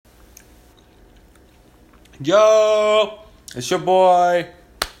Yo, it's your boy.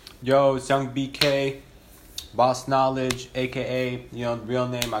 Yo, it's Young BK, Boss Knowledge, aka, the real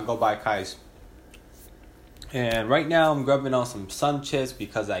name. I go by Kais. And right now I'm grubbing on some sun chips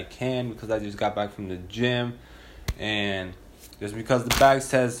because I just got back from the gym. And just because the bag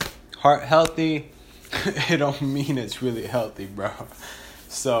says heart healthy, it don't mean it's really healthy, bro.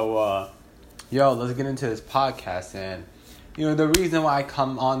 So, let's get into this podcast. And, the reason why I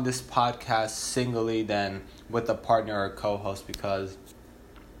come on this podcast singly than with a partner or co-host, because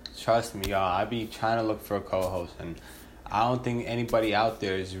trust me, y'all, I be trying to look for a co-host, and I don't think anybody out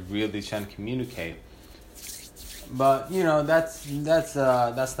there is really trying to communicate. But, that's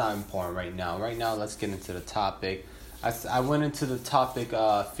not important right now. Right now, let's get into the topic. I went into the topic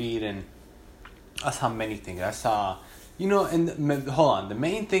feed, and I saw many things. I saw, hold on. The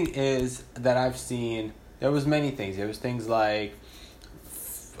main thing is that I've seen, there was many things. There was things like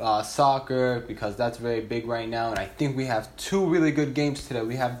soccer, because that's very big right now. And I think we have two really good games today.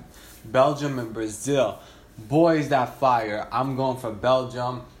 We have Belgium and Brazil. Boys, that fire. I'm going for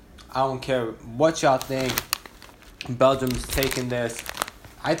Belgium. I don't care what y'all think. Belgium's taking this.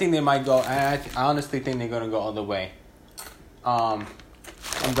 I think they might go. I honestly think they're going to go all the way. I'm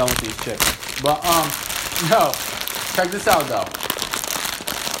done with these chips. But, check this out, though.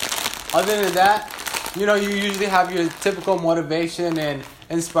 Other than that, you usually have your typical motivation and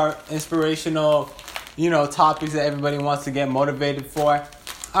inspirational, topics that everybody wants to get motivated for.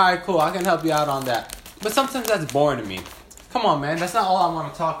 All right, cool. I can help you out on that. But sometimes that's boring to me. Come on, man. That's not all I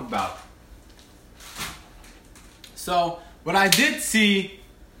want to talk about. So, what I did see,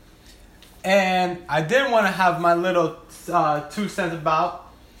 and I did want to have my little 2 cents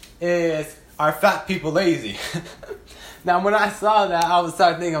about, is, are fat people lazy? Now, when I saw that, I was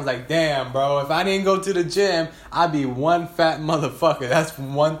like, damn, bro, if I didn't go to the gym, I'd be one fat motherfucker. That's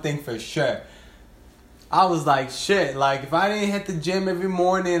one thing for sure. I was like, shit, like, if I didn't hit the gym every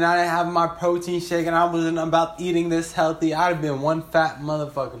morning and I didn't have my protein shake and I wasn't about eating this healthy, I'd have been one fat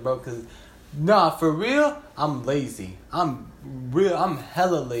motherfucker, bro, because, for real, I'm lazy. I'm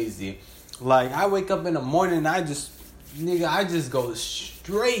hella lazy. Like, I wake up in the morning and I just go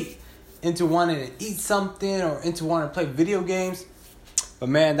straight into wanting to eat something or into wanting to play video games. But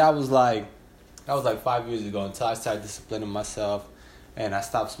man, that was like 5 years ago until I started disciplining myself and I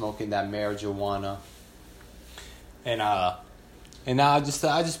stopped smoking that marijuana. And now I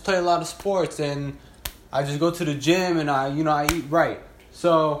just play a lot of sports and I just go to the gym and I eat right.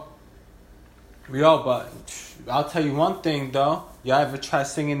 So, but I'll tell you one thing though. Y'all ever try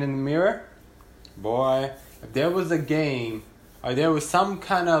singing in the mirror? Boy, if there was a game or there was some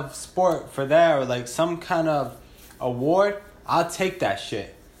kind of sport for that or like some kind of award, I'll take that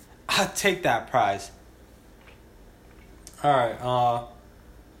shit. I'll take that prize. Alright,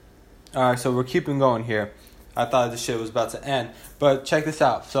 so we're keeping going here. I thought this shit was about to end. But check this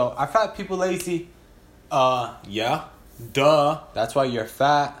out. So, are fat people lazy? Yeah. Duh. That's why you're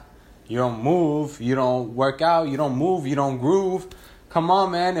fat. You don't move. You don't work out. You don't move. You don't groove. Come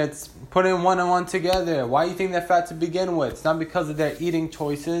on, man. It's putting one and one together. Why do you think they're fat to begin with? It's not because of their eating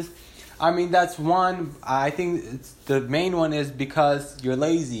choices. I mean, that's one. I think the main one is because you're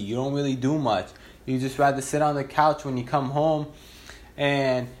lazy. You don't really do much. You just rather sit on the couch when you come home.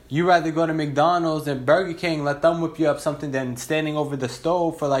 And you rather go to McDonald's and Burger King, let them whip you up something than standing over the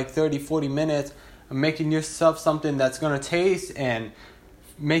stove for like 30, 40 minutes and making yourself something that's going to taste and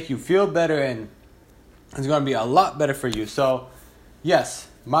make you feel better and it's going to be a lot better for you. So, yes,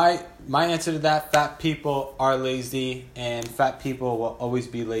 my answer to that, fat people are lazy and fat people will always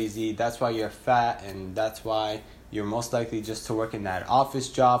be lazy. That's why you're fat and that's why you're most likely just to work in that office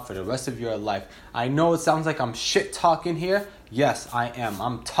job for the rest of your life. I know it sounds like I'm shit talking here. Yes, I am.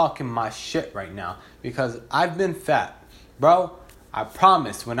 I'm talking my shit right now because I've been fat. Bro, I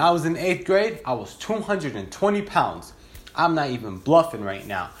promise, when I was in 8th grade, I was 220 pounds. I'm not even bluffing right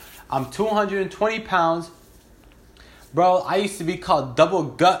now. I'm 220 pounds. Bro, I used to be called double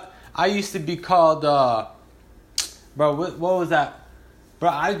gut. I used to be called, what was that? Bro,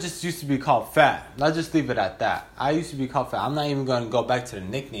 I just used to be called fat. Let's just leave it at that. I used to be called fat. I'm not even going to go back to the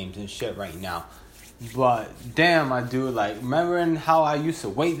nicknames and shit right now. But damn, I do. Like, remembering how I used to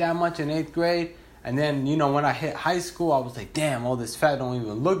weigh that much in 8th grade? And then, when I hit high school, I was like, damn, all this fat don't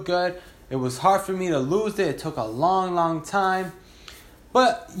even look good. It was hard for me to lose it. It took a long, long time.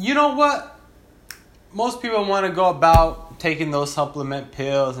 But you know what? Most people want to go about taking those supplement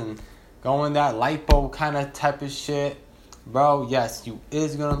pills and going that lipo kind of type of shit. Bro, yes, you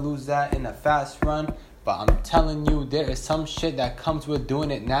is going to lose that in the fast run. But I'm telling you, there is some shit that comes with doing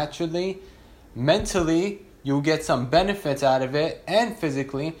it naturally. Mentally, you'll get some benefits out of it. And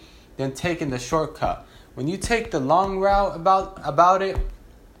physically, than taking the shortcut. When you take the long route about it,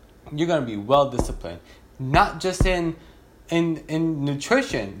 you're going to be well disciplined. Not just in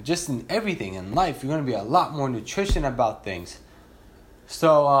nutrition, just in everything in life. You're going to be a lot more nutrition about things.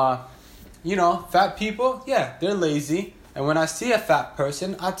 So, fat people, yeah, they're lazy. And when I see a fat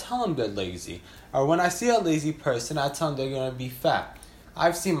person, I tell them they're lazy. Or when I see a lazy person, I tell them they're going to be fat.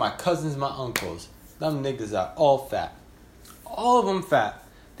 I've seen my cousins, my uncles. Them niggas are all fat. All of them fat.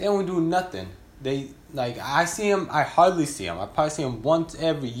 They don't do nothing. I see them, I hardly see them. I probably see them once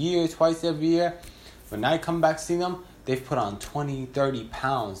every year, twice every year. When I come back see them, they've put on 20, 30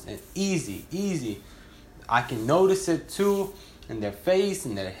 pounds. And easy. I can notice it too in their face,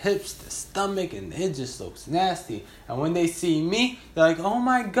 in their hips, their stomach, and it just looks nasty. And when they see me, they're like, oh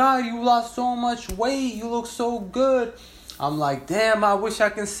my God, you lost so much weight. You look so good. I'm like, damn, I wish I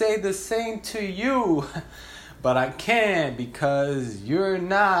can say the same to you. But I can't because you're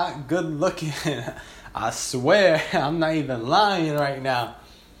not good looking. I swear, I'm not even lying right now.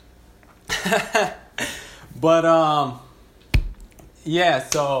 But, yeah,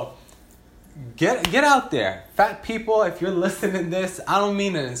 so get out there. Fat people, if you're listening to this, I don't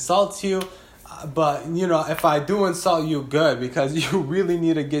mean to insult you. But, if I do insult you, good. Because you really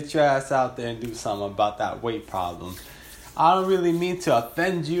need to get your ass out there and do something about that weight problem. I don't really mean to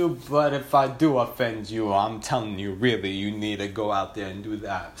offend you, but if I do offend you, I'm telling you, really, you need to go out there and do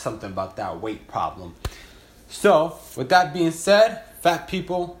something about that weight problem. So, with that being said, fat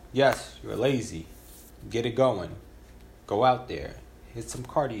people, yes, you're lazy. Get it going. Go out there. Hit some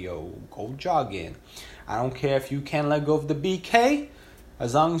cardio. Go jogging. I don't care if you can't let go of the BK.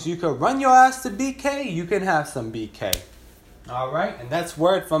 As long as you can run your ass to BK, you can have some BK. All right? And that's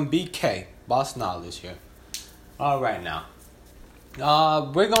word from BK. Boss Knowledge here. All right, now.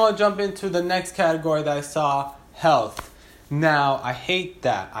 We're going to jump into the next category that I saw, health. Now, I hate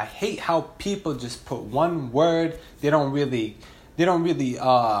that. I hate how people just put one word. They don't really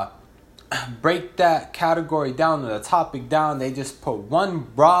break that category down or the topic down. They just put one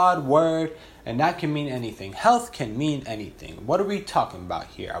broad word, and that can mean anything. Health can mean anything. What are we talking about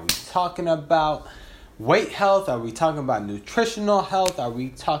here? Are we talking about weight health? Are we talking about nutritional health? Are we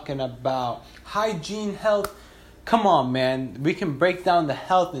talking about hygiene health? Come on, man. We can break down the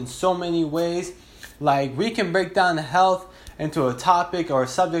health in so many ways. Like, we can break down the health into a topic or a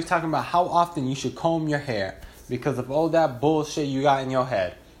subject talking about how often you should comb your hair because of all that bullshit you got in your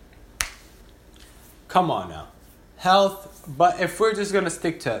head. Come on now. Health, but if we're just going to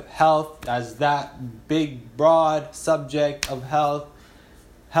stick to health as that big, broad subject of health,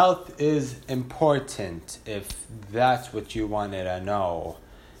 health is important if that's what you wanted to know.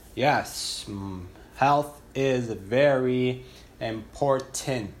 Yes, health is very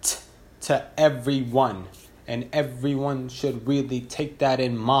important to everyone, and everyone should really take that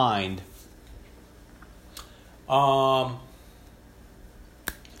in mind. Health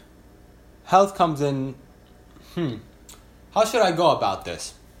comes in, how should I go about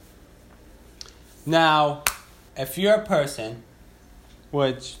this? Now, if you're a person,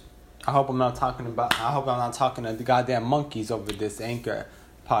 which I hope I'm not talking to the goddamn monkeys over this Anchor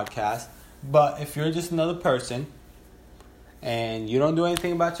podcast, but if you're just another person and you don't do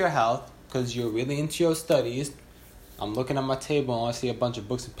anything about your health because you're really into your studies, I'm looking at my table and I see a bunch of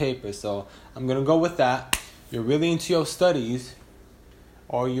books and papers, so I'm going to go with that. You're really into your studies,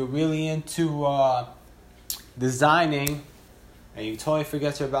 or you're really into designing and you totally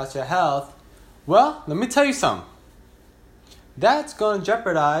forget about your health, well, let me tell you something. That's going to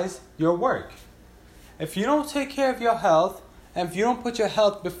jeopardize your work. If you don't take care of your health, and if you don't put your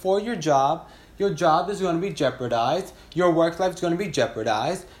health before your job is going to be jeopardized. Your work life is going to be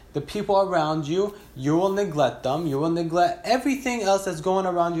jeopardized. The people around you, you will neglect them. You will neglect everything else that's going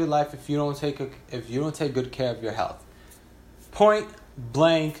around your life if you don't take good care of your health. Point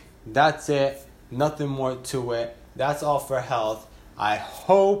blank. That's it. Nothing more to it. That's all for health. I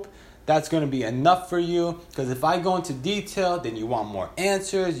hope that's going to be enough for you. Because if I go into detail, then you want more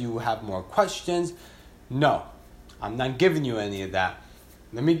answers. You have more questions. No. I'm not giving you any of that.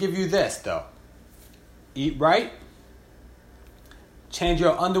 Let me give you this, though. Eat right. Change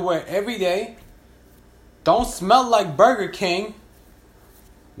your underwear every day. Don't smell like Burger King.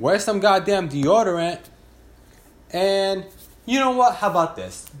 Wear some goddamn deodorant. And you know what? How about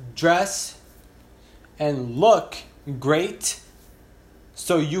this? Dress and look great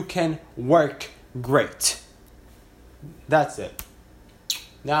so you can work great. That's it.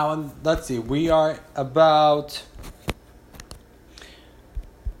 Now, let's see. We are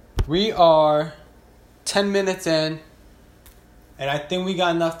 10 minutes in, and I think we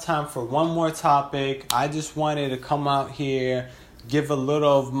got enough time for one more topic. I just wanted to come out here, give a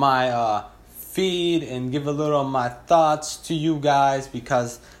little of my feed and give a little of my thoughts to you guys,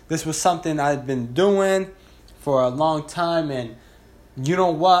 because this was something I've been doing for a long time. And you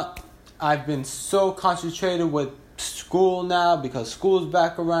know what? I've been so concentrated with school now because school's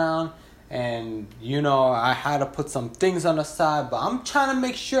back around. And, I had to put some things on the side. But I'm trying to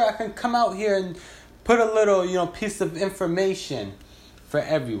make sure I can come out here and put a little, piece of information for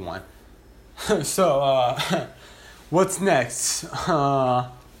everyone. So, what's next?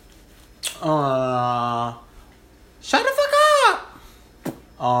 Shut the fuck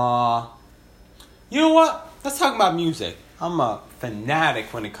up! You know what? Let's talk about music. I'm a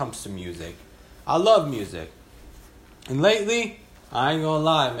fanatic when it comes to music. I love music. And lately, I ain't gonna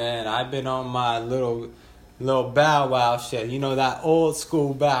lie, man, I've been on my little Bow Wow shit. That old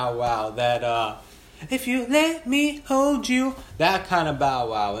school Bow Wow. That, if you let me hold you. That kind of Bow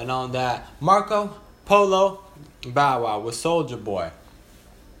Wow. And on that Marco Polo Bow Wow with Soulja Boy.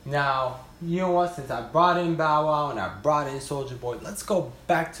 Now, you know what? Since I brought in Bow Wow and I brought in Soulja Boy, let's go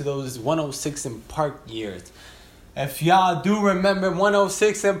back to those 106 in Park years. If y'all do remember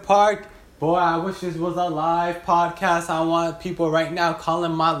 106 in Park, boy, I wish this was a live podcast. I want people right now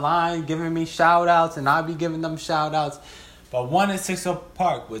calling my line, giving me shout-outs, and I'll be giving them shout-outs. But 106 in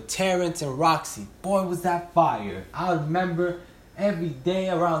Park with Terrence and Roxy, boy, was that fire. I remember every day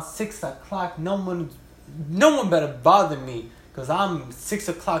around 6 o'clock, no one better bother me, because I'm 6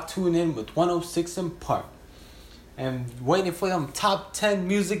 o'clock tuning in with 106 in Park and waiting for them top 10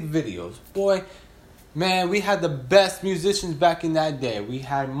 music videos. Boy, man, we had the best musicians back in that day. We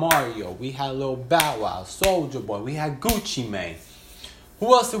had Mario, we had Lil Bow Wow, Soulja Boy, we had Gucci Mane.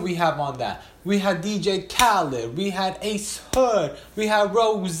 Who else did we have on that? We had DJ Khaled, we had Ace Hood, we had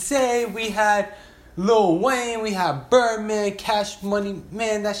Rose, we had Lil Wayne, we had Birdman, Cash Money.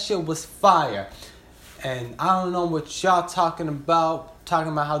 Man, that shit was fire. And I don't know what y'all talking about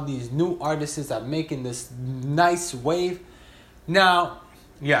how these new artists are making this nice wave. Now,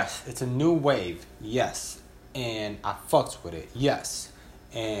 yes, it's a new wave, yes, and I fucks with it, yes,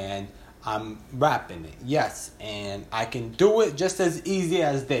 and I'm rapping it, yes, and I can do it just as easy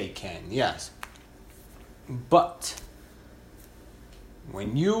as they can, yes. But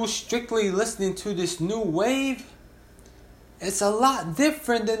when you strictly listening to this new wave, it's a lot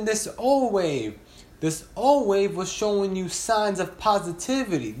different than this old wave. This old wave was showing you signs of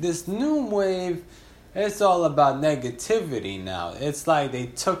positivity. This new wave, it's all about negativity now. It's like they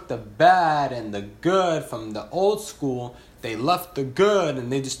took the bad and the good from the old school. They left the good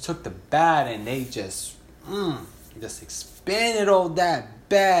and they just took the bad and they just expanded all that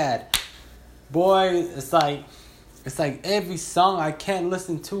bad. Boy, it's like every song I can't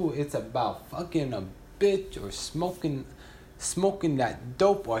listen to, it's about fucking a bitch or smoking that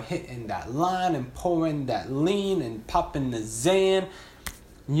dope or hitting that line and pouring that lean and popping the Zan,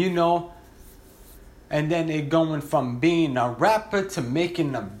 and then it going from being a rapper to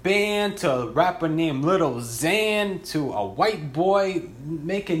making a band to a rapper named Little Zan to a white boy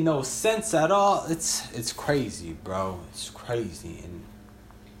making no sense at all. It's crazy, bro. It's crazy,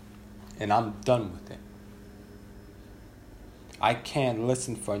 and I'm done with it. I can't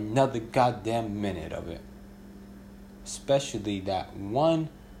listen for another goddamn minute of it. Especially that one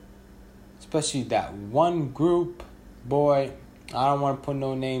group, boy. I don't want to put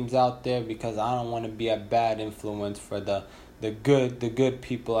no names out there because I don't want to be a bad influence for the good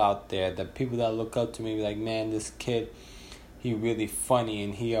people out there, the people that look up to me, like, man, this kid, he really funny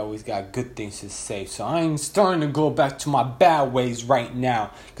and he always got good things to say. So I ain't starting to go back to my bad ways right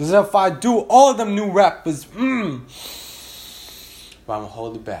now, because if I do, all them new rappers, but I'm gonna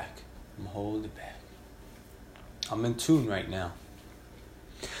hold it back. I'm in tune right now.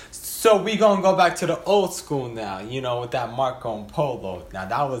 So we gonna go back to the old school now, with that Marco Polo. Now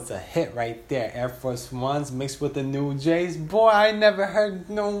that was a hit right there. Air Force Ones mixed with the New Jays. Boy, I never heard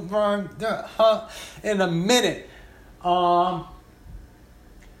no in a minute.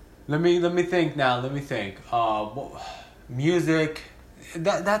 Let me think now. Music.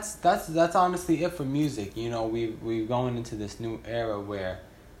 That's honestly it for music. We going into this new era where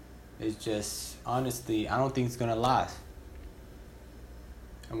it's just, honestly, I don't think it's gonna last.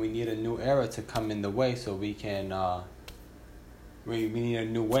 And we need a new era to come in the way so we can, we need a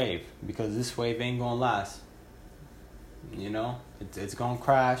new wave, because this wave ain't gonna last. It's gonna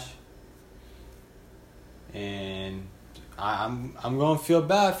crash. And I'm gonna feel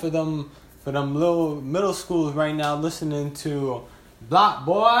bad for them little middle schools right now listening to Block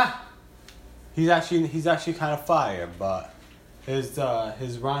Boy. He's actually kind of fire, but his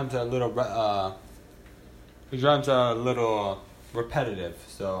rhymes are a little repetitive,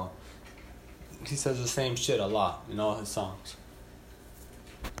 so he says the same shit a lot in all his songs.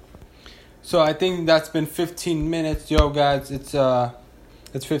 So I think that's been 15 minutes. Yo, guys, it's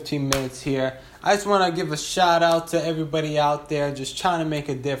 15 minutes here. I just want to give a shout out to everybody out there just trying to make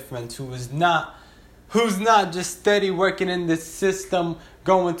a difference, who's not just steady working in this system,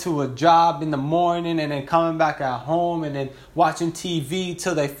 going to a job in the morning and then coming back at home and then watching TV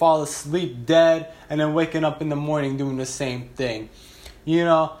till they fall asleep dead and then waking up in the morning doing the same thing. You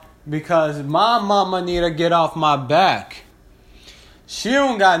know, because my mama need to get off my back. She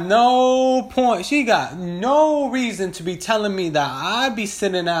don't got no point. She got no reason to be telling me that I be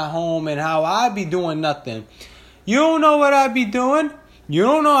sitting at home and how I be doing nothing. You don't know what I be doing. You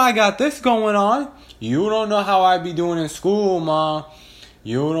don't know I got this going on. You don't know how I be doing in school, ma.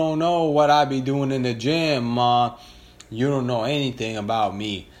 You don't know what I be doing in the gym, ma. You don't know anything about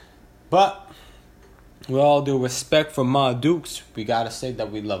me. But with all due respect for Ma Dukes, we gotta say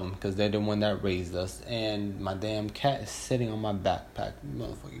that we love them because they're the one that raised us. And my damn cat is sitting on my backpack.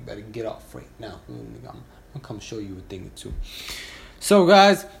 Motherfucker, you better get off right now. I'm gonna come show you a thing or two. So,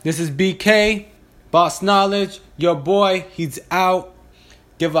 guys, this is BK, Boss Knowledge. Your boy, he's out.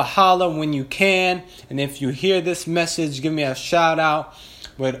 Give a holler when you can. And if you hear this message, give me a shout out.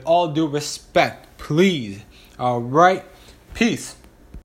 With all due respect, please. All right. Peace.